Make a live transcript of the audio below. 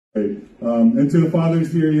And to the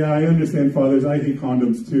fathers here, yeah, I understand fathers. I hate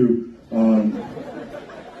condoms too.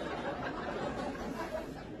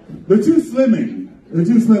 They're too slimming. They're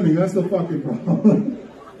too slimming. That's the fucking problem.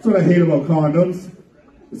 That's what I hate about condoms.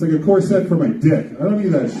 It's like a corset for my dick. I don't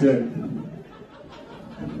need that shit.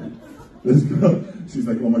 This girl, she's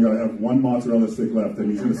like, oh my god, I have one mozzarella stick left,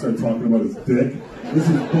 and he's gonna start talking about his dick. This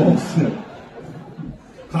is bullshit.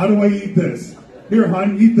 How do I eat this? Here,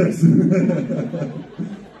 hon, eat this.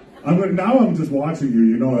 Now I'm just watching you.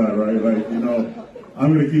 You know that, right? Like, you know,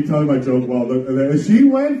 I'm gonna keep telling my joke. Well, she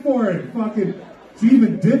went for it. Fucking, she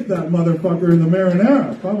even dipped that motherfucker in the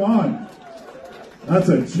marinara. Come on. That's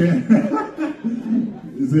a chance.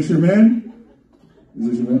 Is this your man? Is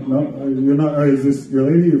this your man? No, you're not. Or is this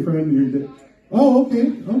your lady, your friend? Oh,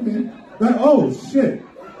 okay, okay. Oh, shit.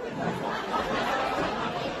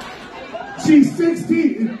 She's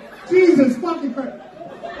 16. Jesus fucking Christ.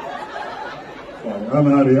 I'm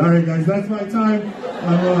out of here. All right, guys, that's my time.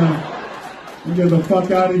 I'm get the fuck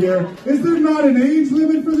out of here. Is there not an age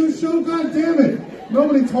limit for this show? God damn it.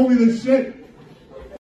 Nobody told me this shit.